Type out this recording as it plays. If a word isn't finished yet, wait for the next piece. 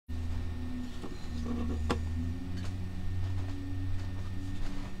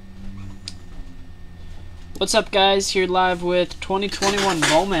What's up, guys? Here live with 2021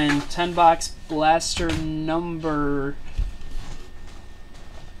 Bowman 10-box blaster number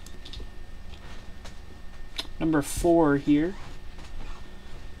 4 here.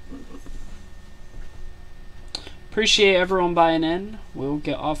 Appreciate everyone buying in. We'll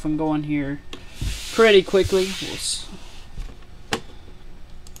get off and going here pretty quickly.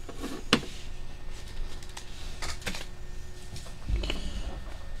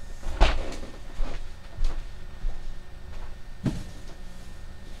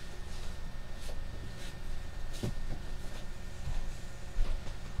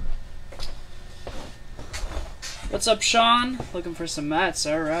 What's up, Sean? Looking for some Mets.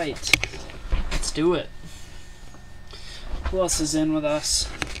 All right, let's do it. Who else is in with us?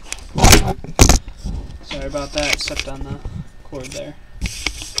 Sorry about that. Stepped on the cord there.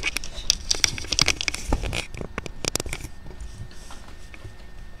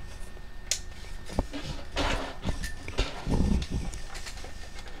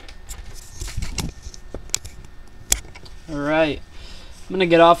 All right. I'm going to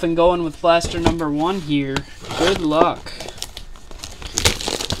get off and going with blaster number 1 here. Good luck.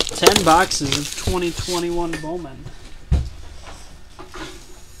 10 boxes of 2021 Bowman.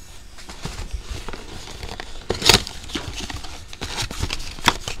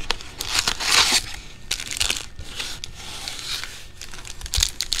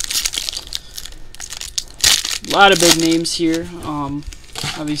 A lot of big names here.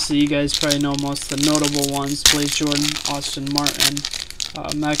 Obviously, you guys probably know most of the notable ones. Blaze Jordan, Austin Martin,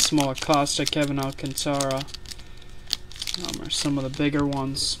 Maximo Acosta, Kevin Alcantara are some of the bigger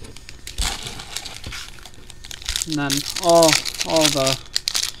ones. And then all the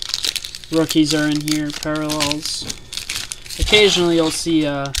rookies are in here, parallels. Occasionally you'll see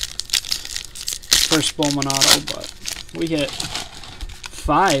first Bowman auto, but we hit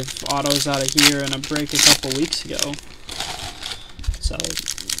 5 autos out of here in a break a couple weeks ago. So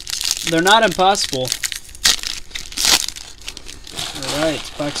they're not impossible.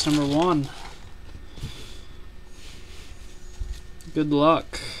 Alright, box number 1. Good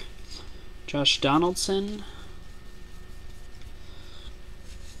luck. Josh Donaldson.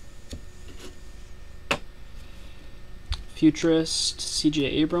 Futurist, CJ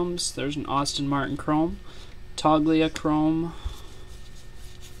Abrams. There's an Austin Martin Chrome. Toglia Chrome.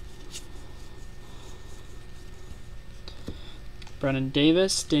 Brennan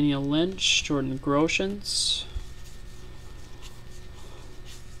Davis, Daniel Lynch, Jordan Groshans.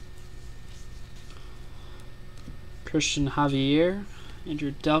 Christian Javier,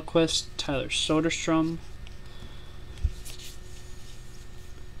 Andrew Delquist, Tyler Soderstrom.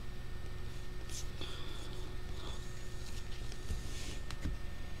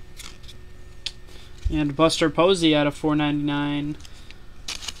 And Buster Posey out of $4.99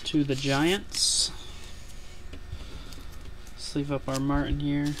 to the Giants. Let's leave up our Martin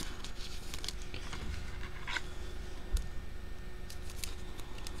here.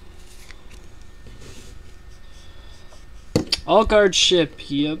 All guard ship,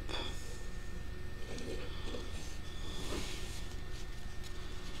 yep.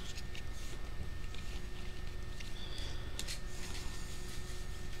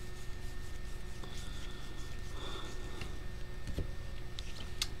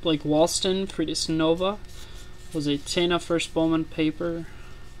 Blake Walston, Pretis Nova, Jose Tena, first Bowman paper.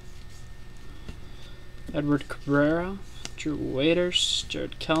 Edward Cabrera, Drew Waiters,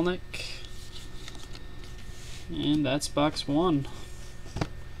 Jared Kelnick. And that's box 1.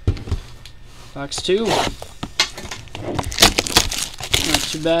 Box 2. Not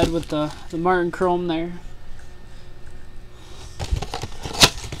too bad with the Martin Chrome there.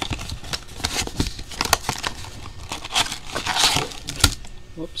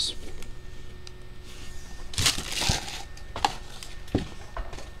 Whoops.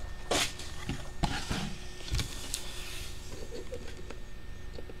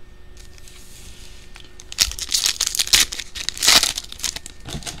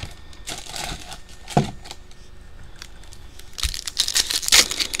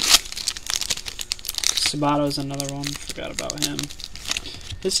 Sabato's another one. Forgot about him.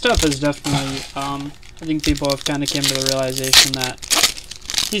 His stuff is definitely, I think people have kind of came to the realization that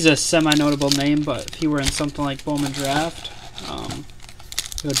he's a semi-notable name, but if he were in something like Bowman Draft,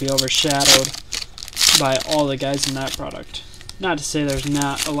 it would be overshadowed by all the guys in that product. Not to say there's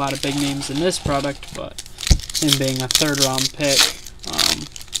not a lot of big names in this product, but him being a 3rd round pick,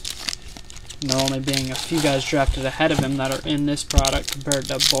 and there only being a few guys drafted ahead of him that are in this product compared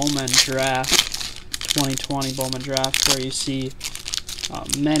to Bowman Draft. 2020 Bowman Draft, where you see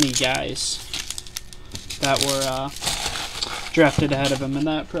many guys that were drafted ahead of him in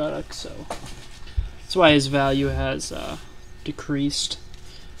that product. So That's why his value has decreased.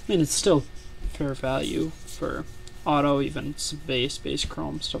 I mean, it's still fair value for auto, even some base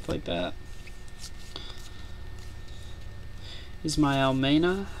chrome, stuff like that. Ismael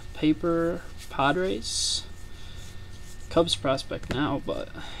Mena, paper, Padres. Cubs prospect now, but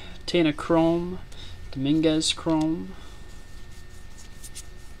Tana chrome, Dominguez chrome.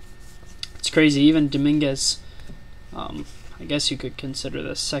 It's crazy, even Dominguez, I guess you could consider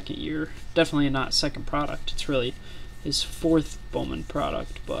this second year. Definitely not second product. It's really his fourth Bowman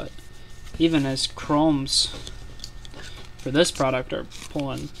product, but even his chromes for this product are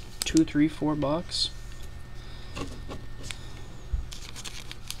pulling $2, $3, $4.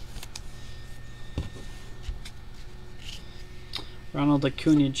 Ronald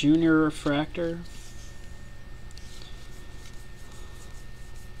Acuna Jr. refractor.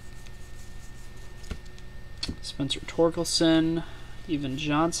 Spencer Torkelson, Evan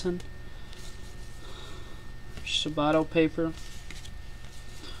Johnson, Sabato paper.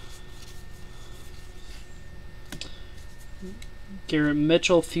 Garrett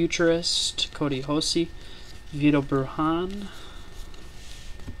Mitchell, futurist, Cody Hosey, Vito Brujan.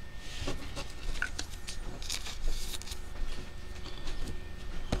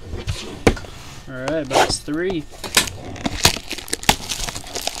 Alright, box 3.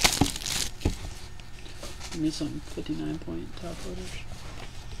 Give me some 59-point top loaders.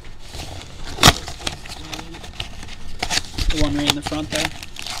 The one right in the front there.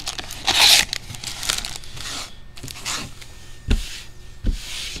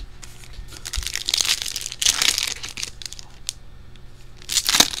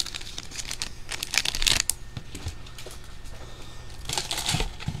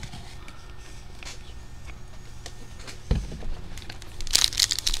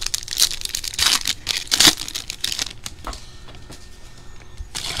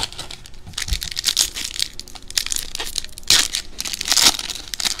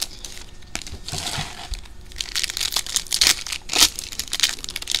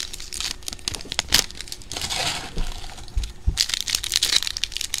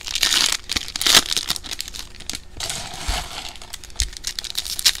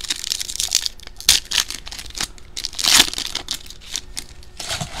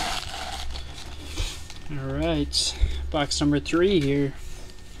 Alright, box number 3 here.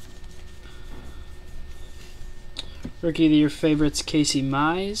 Rookie of the Year favorites, Casey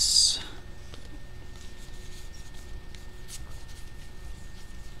Mize.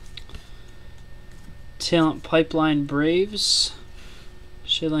 Talent Pipeline Braves.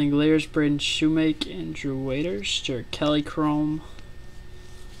 Shea Langeliers, Braden Shoemake, and Drew Waiters. Jared Kelly chrome.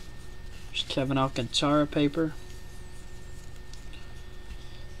 There's Kevin Alcantara paper.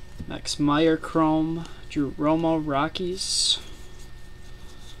 Max Meyer chrome. Drew Romo Rockies.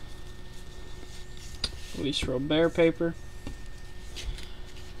 Luis Robert paper.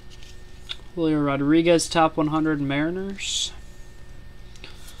 Julio Rodriguez top 100 Mariners.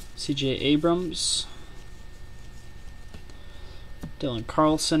 CJ Abrams. Dylan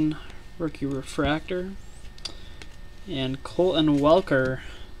Carlson rookie refractor. And Colton Welker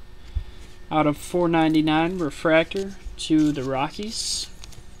out of 499 refractor to the Rockies.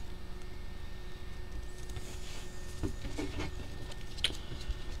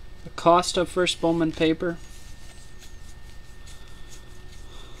 Acosta first Bowman paper.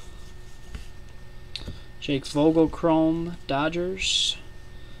 Jake Vogel chrome Dodgers.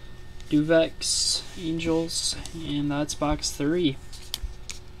 Duvex Angels, and that's box 3.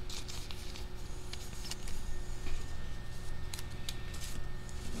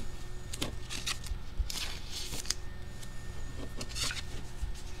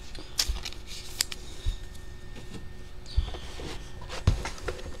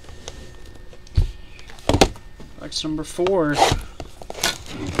 Box number 4.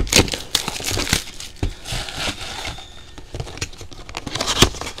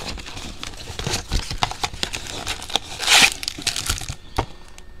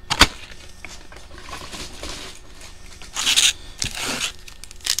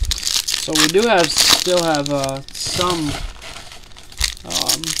 So we do still have some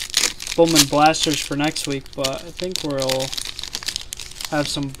Bowman Blasters for next week, but I think we'll have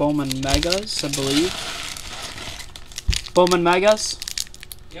some Bowman Megas, I believe. Bowman Megas?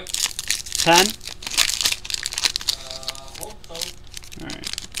 Yep. 10? Hope so. Alright.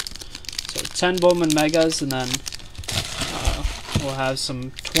 So 10 Bowman Megas, and then we'll have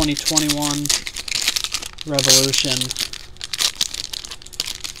some 2021 Revolution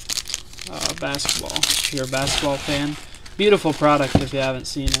basketball. If you're a basketball fan, beautiful product if you haven't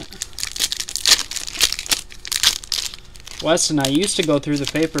seen it. Wes and I used to go through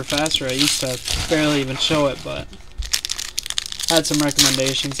the paper faster. I used to barely even show it, but I had some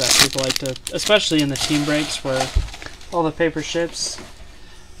recommendations that people like to, especially in the team breaks where all the paper ships. I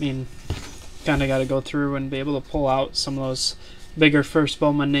mean, kind of got to go through and be able to pull out some of those bigger first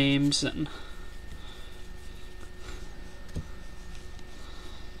Bowman names. And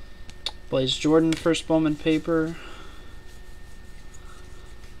Blaze Jordan first Bowman paper.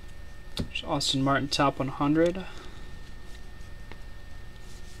 Austin Martin top 100.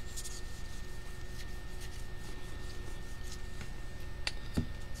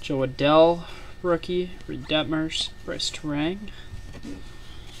 Joe Adell rookie. Reed Detmers. Bryce Terang.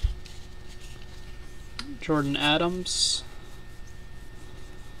 Jordan Adams.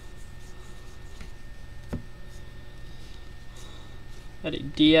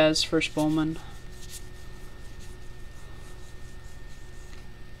 Eddie Diaz first Bowman.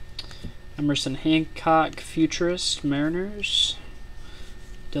 Emerson Hancock futurist Mariners.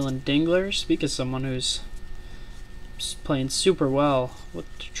 Dylan Dingler. Speak of someone who's playing super well with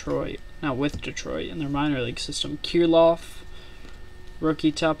Detroit. Not with Detroit, in their minor league system. Kirilloff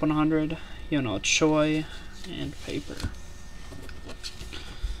rookie top 100. Yono Choi and paper.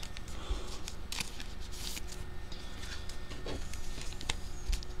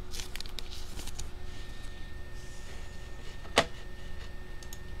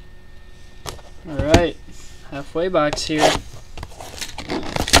 Alright, halfway box here.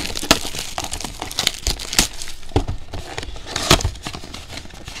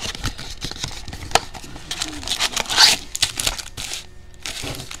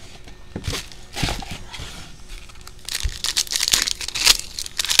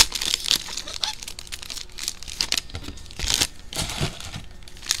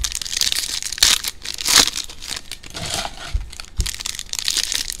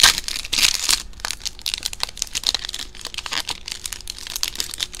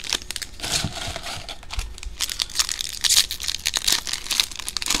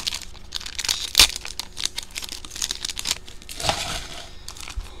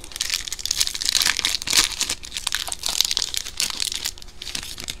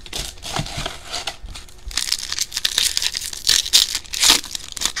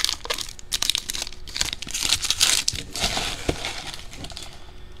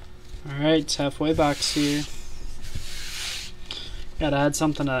 Alright, it's halfway box here. Gotta add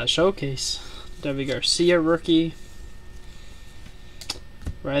something to that showcase. Debbie Garcia rookie.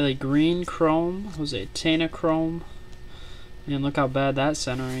 Riley Green chrome. Jose Tena chrome. And look how bad that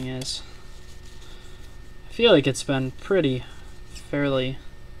centering is. I feel like it's been fairly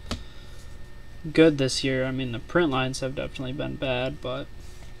good this year. I mean, the print lines have definitely been bad, but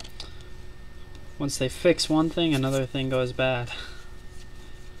once they fix one thing, another thing goes bad.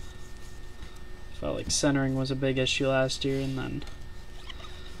 Felt like centering was a big issue last year, and then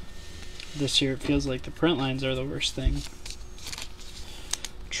this year it feels like the print lines are the worst thing.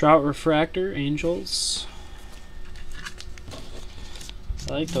 Trout refractor, Angels.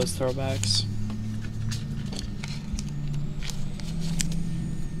 I like those throwbacks.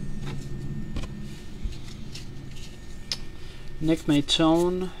 Nick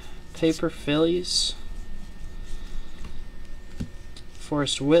Matone, paper Phillies.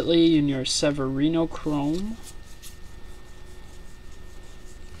 Forrest Whitley, Junior Severino chrome.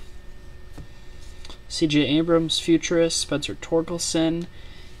 CJ Abrams futurist, Spencer Torkelson,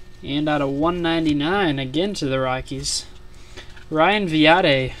 and out of 199 again to the Rockies, Ryan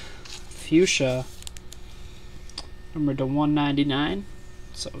Viade fuchsia, numbered to 199.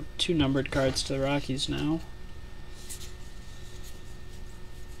 So 2 numbered cards to the Rockies now.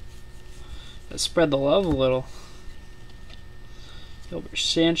 Let's spread the love a little. Gilbert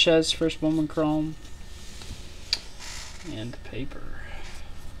Sanchez, first Bowman chrome, and paper.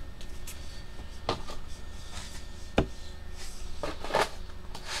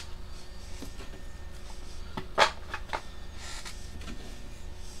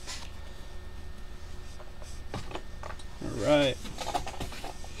 All right.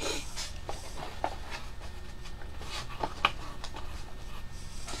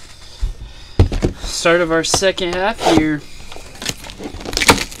 Start of our second half here.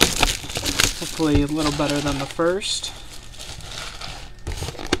 Hopefully a little better than the first.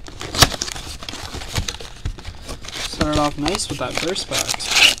 Started off nice with that first box.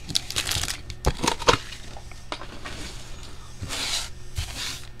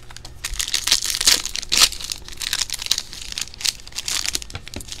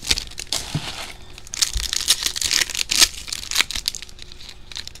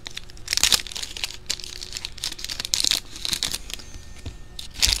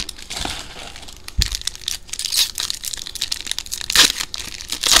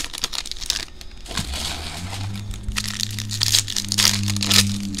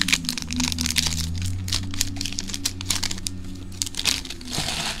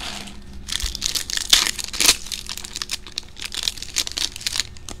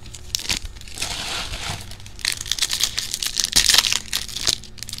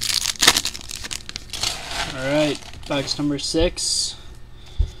 Box number 6.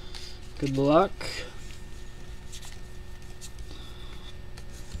 Good luck.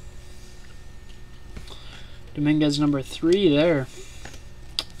 Dominguez number 3 there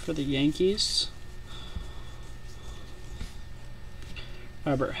for the Yankees.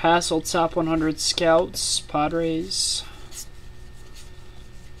 Robert Hassel, top 100 scouts, Padres.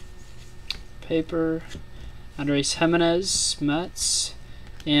 Paper. Andres Jimenez, Mets.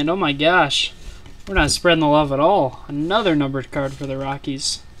 And oh my gosh, we're not spreading the love at all. Another numbered card for the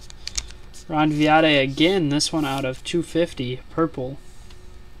Rockies. Ron Viade again, this one out of 250, purple.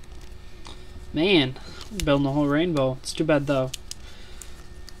 Man, we're building the whole rainbow. It's too bad though.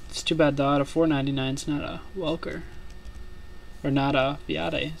 It's too bad though, out of 499 it's not a Welker. Or not a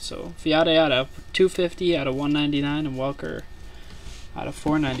Viade. So Viade out of 250, out of 199, and Welker out of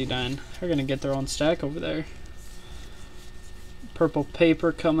 499. They're going to get their own stack over there. Purple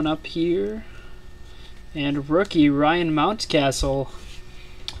paper coming up here. And rookie Ryan Mountcastle.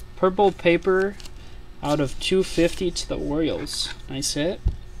 Purple paper out of 250 to the Orioles. Nice hit.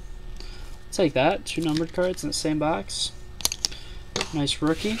 I'll take that. 2 numbered cards in the same box. Nice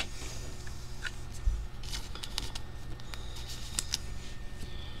rookie.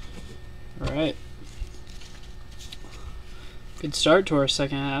 Alright. Good start to our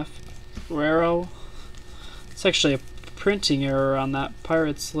second half. Guerrero. It's actually a printing error on that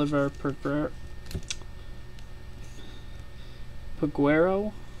Pirates liver.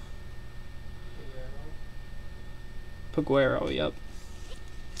 Paguero? Paguero, yep.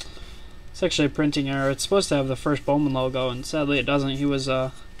 It's actually a printing error. It's supposed to have the first Bowman logo, and sadly it doesn't. He was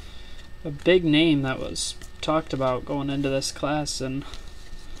a big name that was talked about going into this class, and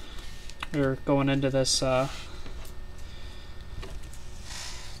or going into this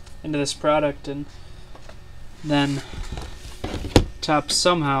product, and then Top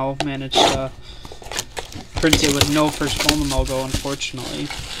somehow managed to print it with no first Bowman logo, unfortunately.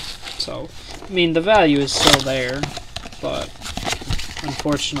 So, I mean, the value is still there, but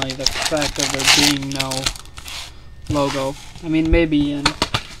unfortunately the fact of there being no logo, I mean, maybe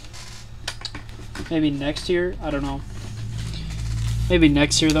next year, I don't know. Maybe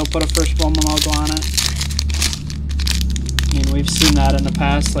next year they'll put a first Bowman logo on it. I mean, we've seen that in the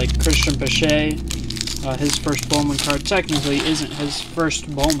past, like Christian Pache. His first Bowman card technically isn't his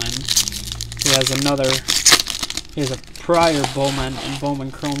first Bowman. He has a prior Bowman and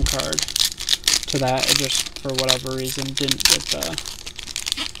Bowman Chrome card to that. It just, for whatever reason, didn't get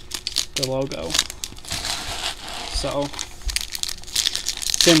the logo. So,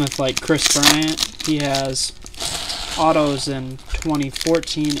 same with like Chris Bryant. He has autos in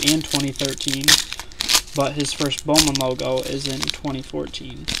 2014 and 2013, but his first Bowman logo is in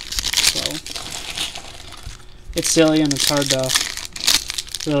 2014. So it's silly and it's hard to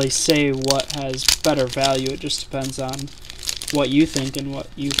really say what has better value. It just depends on what you think and what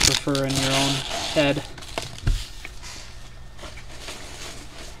you prefer in your own head.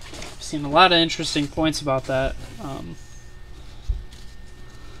 I've seen a lot of interesting points about that.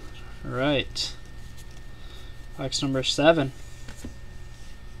 Alright. Box number 7.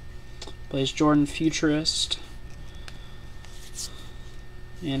 Plays Jordan Futurist.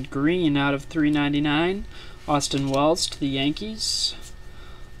 And green out of 399. Austin Wells to the Yankees.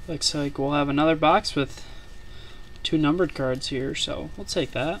 Looks like we'll have another box with 2 numbered cards here, so we'll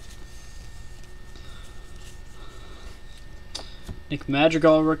take that. Nick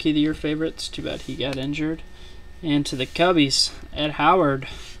Madrigal, Rookie of the Year favorites. Too bad he got injured. And to the Cubbies, Ed Howard.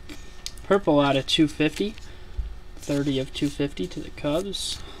 Purple out of 250. 30 of 250 to the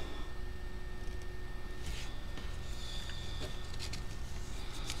Cubs.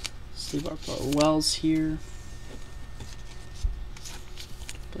 Steve Arpa Wells here.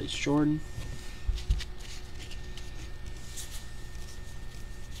 Plays Jordan.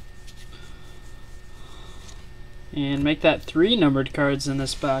 And make that 3 numbered cards in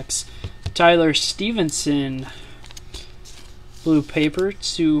this box. Tyler Stevenson. Blue paper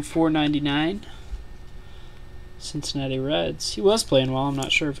to 499. Cincinnati Reds. He was playing well. I'm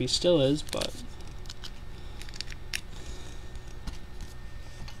not sure if he still is, but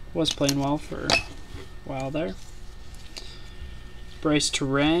was playing well for a while there. Bryce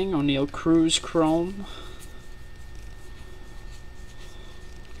Terang, O'Neal Cruz Chrome.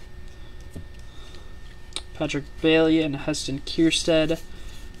 Patrick Bailey and Heston Kierstead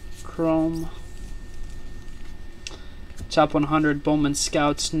Chrome. Top 100 Bowman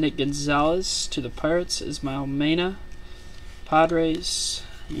Scouts, Nick Gonzalez to the Pirates, Ismael Mena, Padres,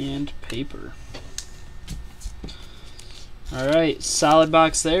 and paper. Alright, solid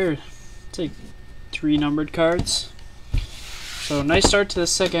box there. Take 3 numbered cards. So nice start to the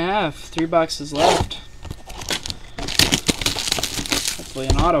second half. 3 boxes left. Hopefully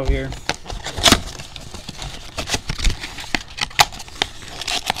an auto here.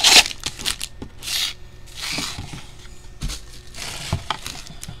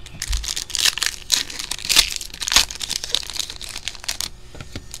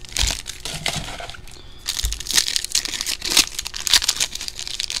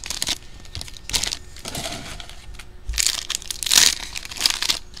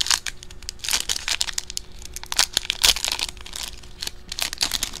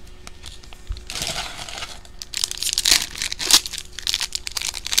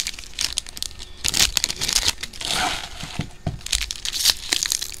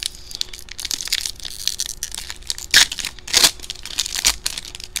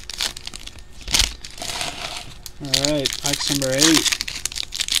 Alright, box number 8.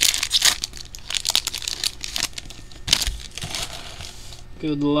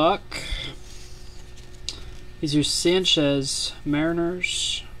 Good luck. These are Sanchez,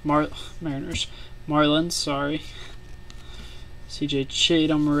 Marlins, sorry. CJ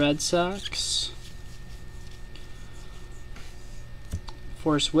Chatham, Red Sox.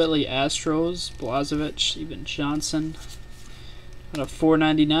 Forrest Whitley, Astros. Blazovic, Steven Johnson. Out of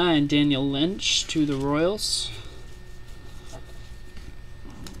 499, Daniel Lynch to the Royals.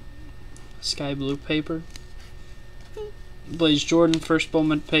 Sky blue paper. Blaze Jordan, first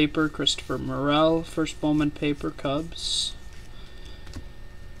Bowman paper. Christopher Morel, first Bowman paper. Cubs.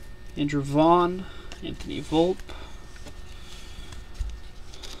 Andrew Vaughn, Anthony Volpe.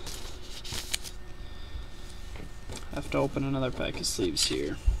 Have to open another pack of sleeves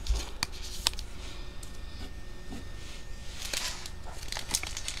here.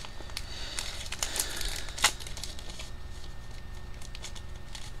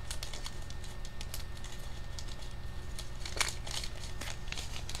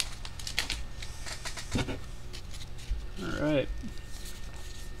 Alright.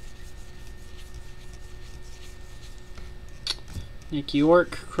 Nick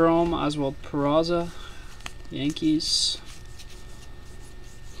York, Chrome, Oswald Peraza, Yankees.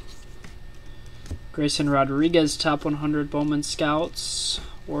 Grayson Rodriguez, top 100 Bowman Scouts,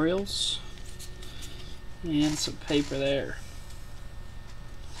 Orioles. And some paper there.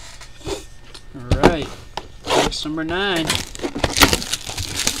 Alright, box number 9.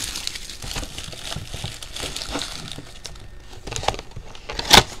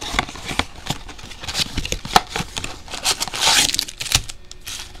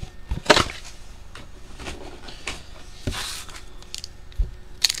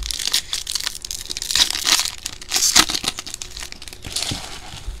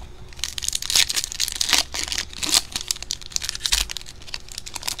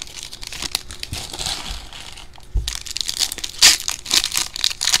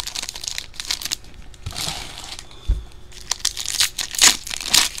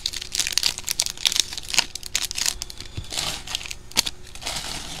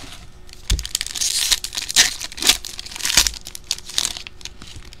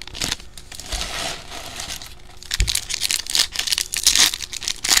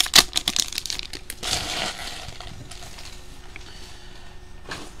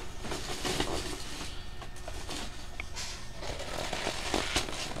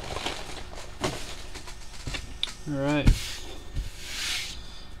 Alright.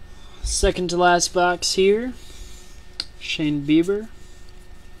 Second to last box here. Shane Bieber.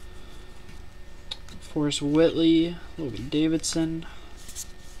 Forrest Whitley. Logan Davidson.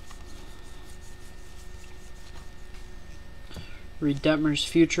 Reed Detmer's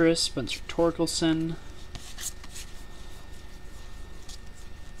Futurist. Spencer Torkelson.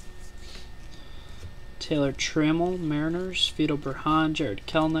 Taylor Trammell, Mariners. Vito Burhan. Jared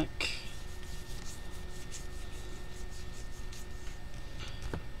Kelnick.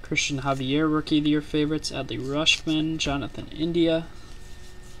 Christian Javier, Rookie of the Year favorites. Adley Rutschman, Jonathan India.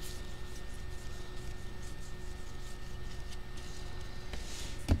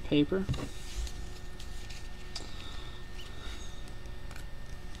 Paper.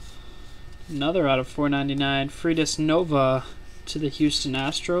 Another out of 499. Freudis Nova to the Houston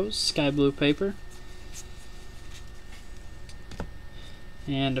Astros. Sky blue paper.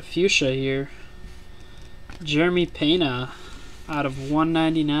 And a fuchsia here. Jeremy Pena out of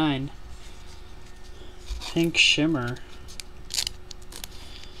 199. Pink shimmer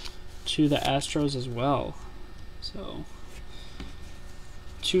to the Astros as well. So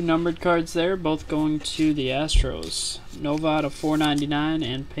 2 numbered cards there, both going to the Astros. Nova out of 499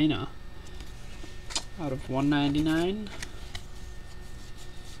 and Pena out of 199.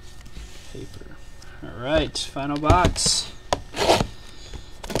 Paper. Alright, final box.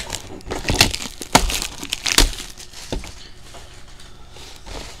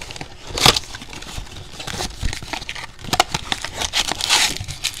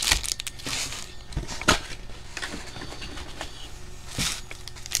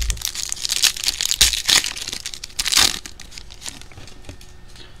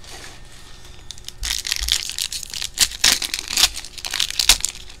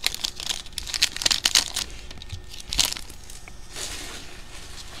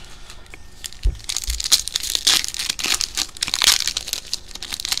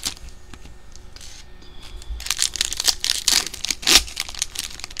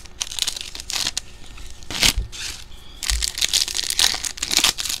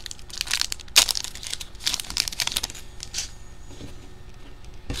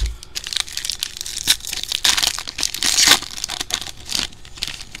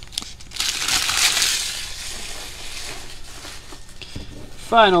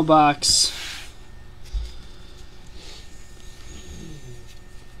 Final box.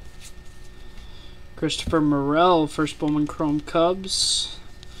 Christopher Morel, first Bowman Chrome Cubs.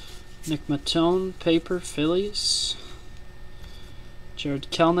 Nick Matone, paper Phillies. Jared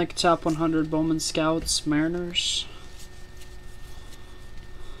Kelnick, top 100 Bowman Scouts, Mariners.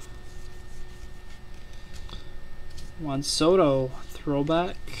 Juan Soto,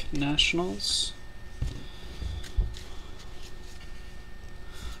 throwback, Nationals.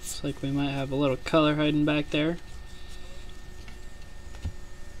 Looks like we might have a little color hiding back there.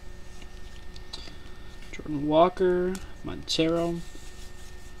 Jordan Walker, Montero.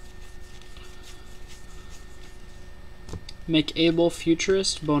 Mick Abel,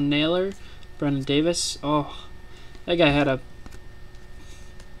 futurist, Bo Naylor, Brendan Davis. Oh, that guy had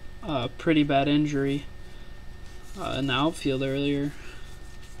a pretty bad injury in the outfield earlier.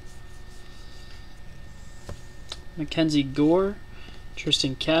 Mackenzie Gore,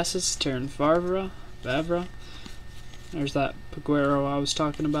 Tristan Cassis, Terran Vavra. There's that Peguero I was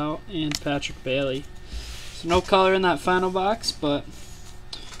talking about, and Patrick Bailey. So no color in that final box, but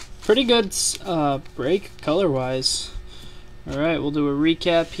pretty good break color-wise. Alright, we'll do a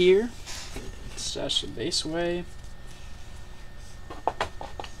recap here. Stash the base away.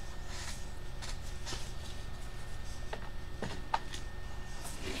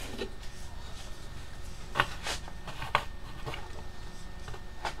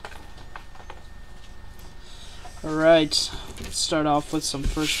 Alright, let's start off with some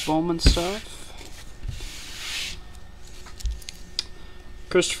first Bowman stuff.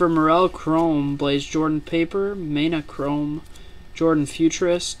 Christopher Morel, Chrome, Blaze Jordan Paper, Mena Chrome, Jordan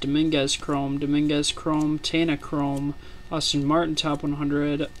Futurist, Dominguez Chrome, Tana Chrome, Austin Martin top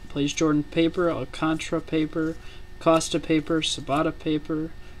 100, Blaze Jordan Paper, Alcantara Paper, Costa Paper, Sabato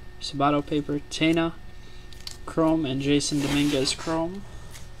Paper, Tana Chrome, and Jason Dominguez Chrome.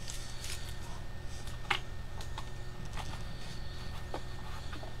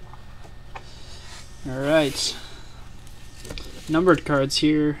 Alright. Numbered cards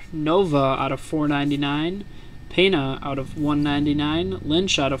here. Nova out of 499. Pena out of 199.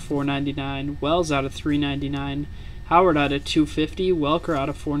 Lynch out of 499. Wells out of 399. Howard out of 250. Welker out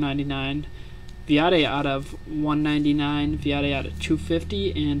of 499. Viade out of 199. Viade out of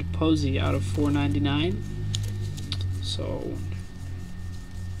 250. And Posey out of 499. So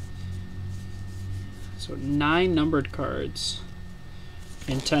 9 numbered cards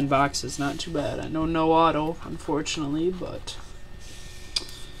in 10 boxes. Not too bad. I know no auto, unfortunately, but...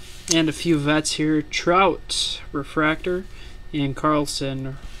 And a few vets here. Trout, refractor, and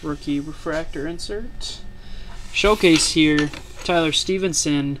Carlson, rookie refractor insert. Showcase here. Tyler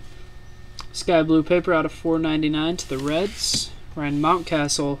Stevenson, sky blue paper out of 499 to the Reds. Ryan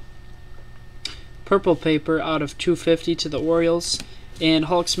Mountcastle, purple paper out of 250 to the Orioles. And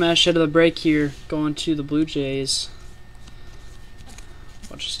Hulk Smash head of the break here, going to the Blue Jays.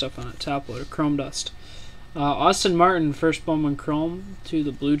 Bunch of stuff on the top loader. Chrome dust. Austin Martin, first Bowman Chrome to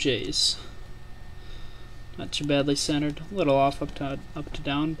the Blue Jays. Not too badly centered. A little off up to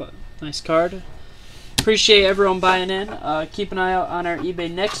down, but nice card. Appreciate everyone buying in. Keep an eye out on our eBay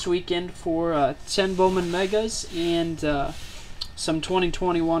next weekend for 10 Bowman Megas and some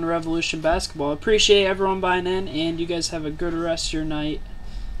 2021 Revolution basketball. Appreciate everyone buying in, and you guys have a good rest of your night.